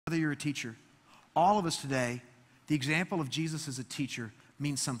whether you're a teacher, all of us today, the example of Jesus as a teacher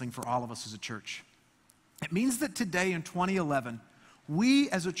means something for all of us as a church. It means that today in 2011, we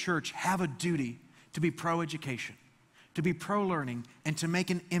as a church have a duty to be pro-education, to be pro-learning, and to make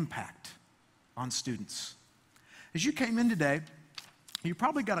an impact on students. As you came in today, you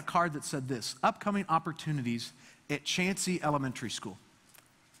probably got a card that said this: upcoming opportunities at Chancey Elementary School.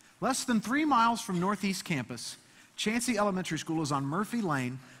 Less than 3 miles from Northeast Campus, Chancey Elementary School is on Murphy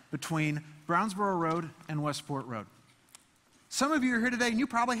Lane between Brownsboro Road and Westport Road. Some of you are here today and you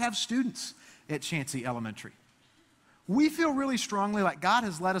probably have students at Chancey Elementary. We feel really strongly like God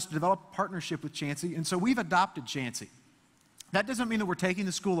has led us to develop a partnership with Chancey, and so we've adopted Chancey. That doesn't mean that we're taking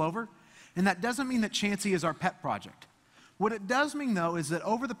the school over, and that doesn't mean that Chancey is our pet project. What it does mean, though, is that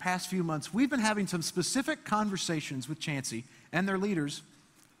over the past few months, we've been having some specific conversations with Chancey and their leaders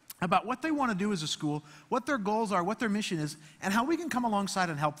about what they want to do as a school, what their goals are, what their mission is, and how we can come alongside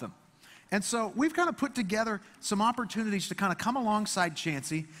and help them. And so we've kind of put together some opportunities to kind of come alongside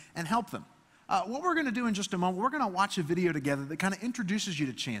Chancey and help them. What we're going to do in just a moment, we're going to watch a video together that kind of introduces you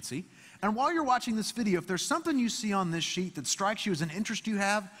to Chancey. And while you're watching this video, if there's something you see on this sheet that strikes you as an interest you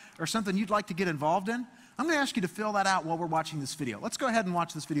have or something you'd like to get involved in, I'm going to ask you to fill that out while we're watching this video. Let's go ahead and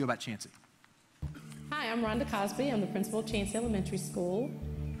watch this video about Chancey. Hi, I'm Rhonda Cosby. I'm the principal of Chancey Elementary School.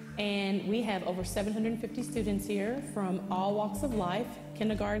 And we have over 750 students here from all walks of life,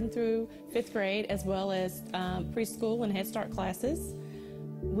 kindergarten through 5th grade, as well as preschool and Head Start classes.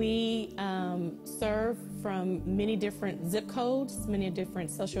 We serve from many different zip codes, many different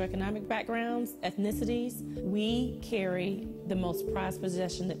socioeconomic backgrounds, ethnicities. We carry the most prized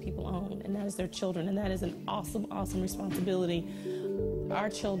possession that people own, and that is their children, and that is an awesome, awesome responsibility. Our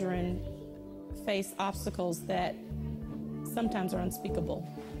children face obstacles that sometimes are unspeakable,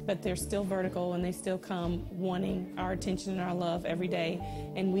 but they're still vertical and they still come wanting our attention and our love every day,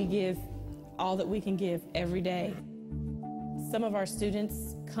 and we give all that we can give every day. Some of our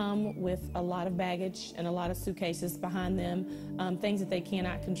students come with a lot of baggage and a lot of suitcases behind them, things that they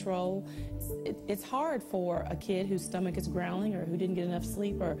cannot control. It's hard for a kid whose stomach is growling or who didn't get enough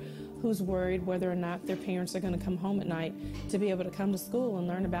sleep or who's worried whether or not their parents are going to come home at night to be able to come to school and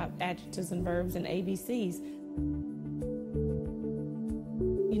learn about adjectives and verbs and ABCs.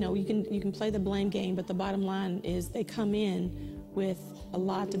 You know, you can play the blame game, but the bottom line is they come in with a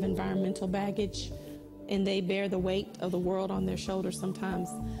lot of environmental baggage, and they bear the weight of the world on their shoulders sometimes.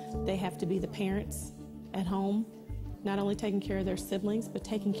 They have to be the parents at home, not only taking care of their siblings, but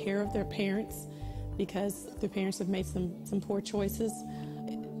taking care of their parents because their parents have made some poor choices.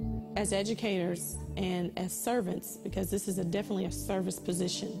 As educators and as servants, because this is definitely a service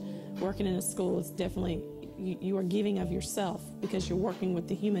position, working in a school is definitely, you are giving of yourself because you're working with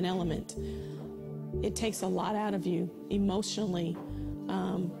the human element. It takes a lot out of you emotionally,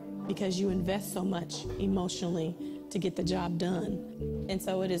 because you invest so much emotionally to get the job done. And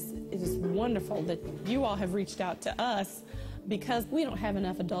so it is wonderful that you all have reached out to us because we don't have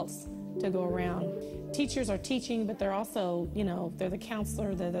enough adults to go around. Teachers are teaching, but they're also, you know, they're the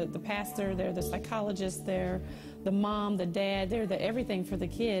counselor, they're the pastor, they're the psychologist, they're the mom, the dad, they're the everything for the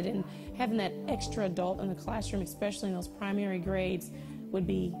kid. And having that extra adult in the classroom, especially in those primary grades, would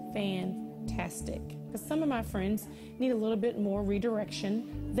be fantastic. Because some of my friends need a little bit more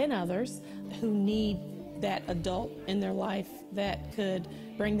redirection than others who need that adult in their life that could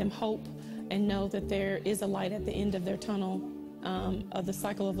bring them hope and know that there is a light at the end of their tunnel of the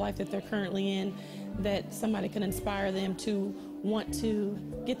cycle of life that they're currently in, that somebody can inspire them to want to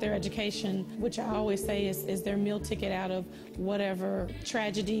get their education, which I always say is their meal ticket out of whatever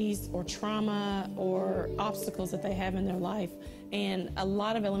tragedies or trauma or obstacles that they have in their life. And a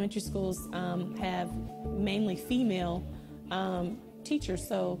lot of elementary schools have mainly female teachers,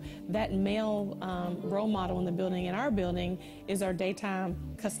 so that male role model in the building, in our building, is our daytime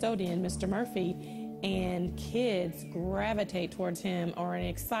custodian, Mr. Murphy, and kids gravitate towards him or are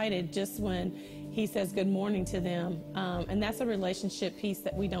excited just when he says good morning to them. And that's a relationship piece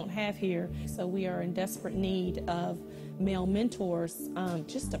that we don't have here. So we are in desperate need of male mentors,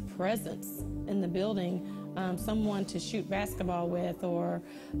 just a presence in the building, someone to shoot basketball with, or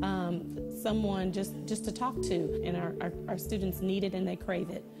someone just to talk to. And our students need it and they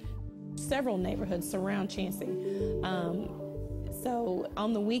crave it. Several neighborhoods surround Chancey. So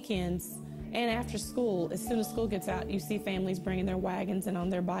on the weekends, and after school, as soon as school gets out, you see families bringing their wagons and on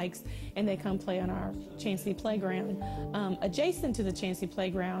their bikes, and they come play on our Chancey playground. Adjacent to the Chancey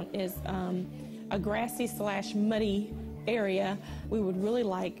playground is a grassy/muddy area we would really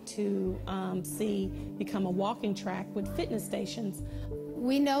like to see become a walking track with fitness stations.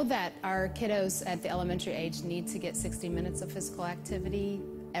 We know that our kiddos at the elementary age need to get 60 minutes of physical activity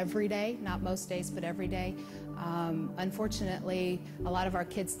every day, not most days, but every day. Unfortunately, a lot of our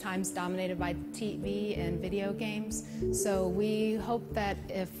kids' time's dominated by TV and video games. So we hope that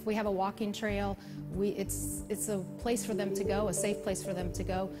if we have a walking trail, it's a place for them to go, a safe place for them to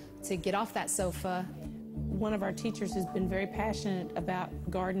go, to get off that sofa. One of our teachers has been very passionate about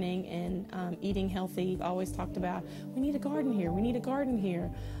gardening and eating healthy. Always talked about, we need a garden here, we need a garden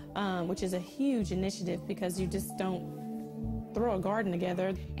here, which is a huge initiative because you just don't throw a garden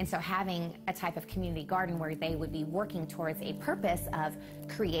together. And so having a type of community garden where they would be working towards a purpose of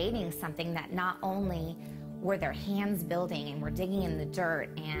creating something that not only were their hands building and were digging in the dirt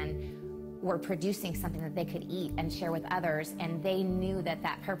and were producing something that they could eat and share with others, and they knew that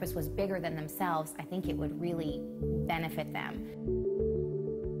that purpose was bigger than themselves, I think it would really benefit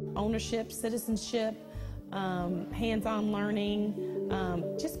them. Ownership, citizenship, hands-on learning,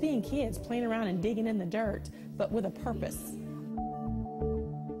 just being kids, playing around and digging in the dirt, but with a purpose.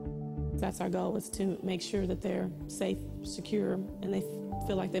 That's our goal, is to make sure that they're safe, secure, and they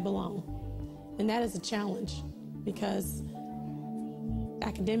feel like they belong. And that is a challenge because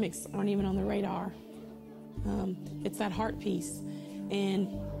academics aren't even on the radar. It's that heart piece. And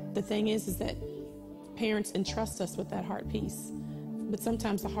the thing is that parents entrust us with that heart piece. But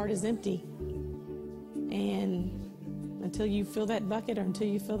sometimes the heart is empty. And until you fill that bucket or until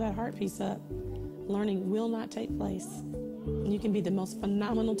you fill that heart piece up, learning will not take place. You can be the most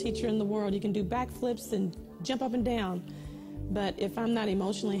phenomenal teacher in the world. You can do backflips and jump up and down. But if I'm not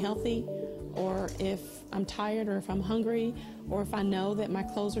emotionally healthy, or if I'm tired, or if I'm hungry, or if I know that my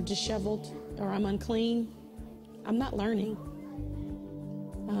clothes are disheveled or I'm unclean, I'm not learning.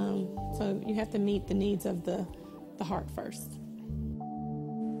 So you have to meet the needs of the heart first.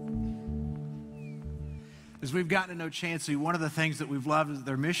 As we've gotten to know Chancey, one of the things that we've loved is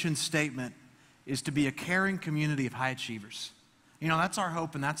their mission statement is to be a caring community of high achievers. You know, that's our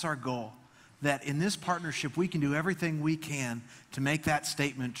hope and that's our goal, that in this partnership we can do everything we can to make that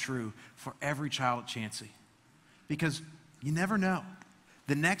statement true for every child at Chancey. Because you never know.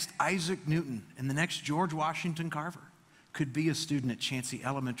 The next Isaac Newton and the next George Washington Carver could be a student at Chancey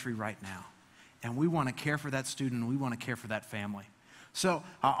Elementary right now. And we want to care for that student and we want to care for that family. So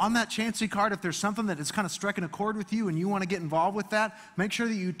on that Chancey card, if there's something that has kind of struck a chord with you and you want to get involved with that, make sure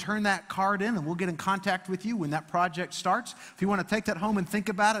that you turn that card in and we'll get in contact with you when that project starts. If you want to take that home and think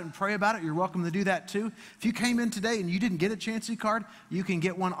about it and pray about it, you're welcome to do that too. If you came in today and you didn't get a Chancey card, you can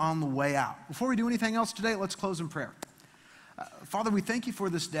get one on the way out. Before we do anything else today, let's close in prayer. Father, we thank you for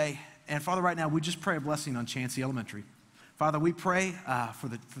this day. And Father, right now, we just pray a blessing on Chancey Elementary. Father, we pray for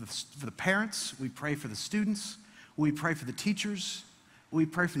the parents. We pray for the students. We pray for the teachers. We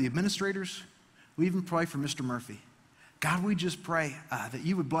pray for the administrators. We even pray for Mr. Murphy. God, we just pray that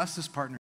you would bless this partnership.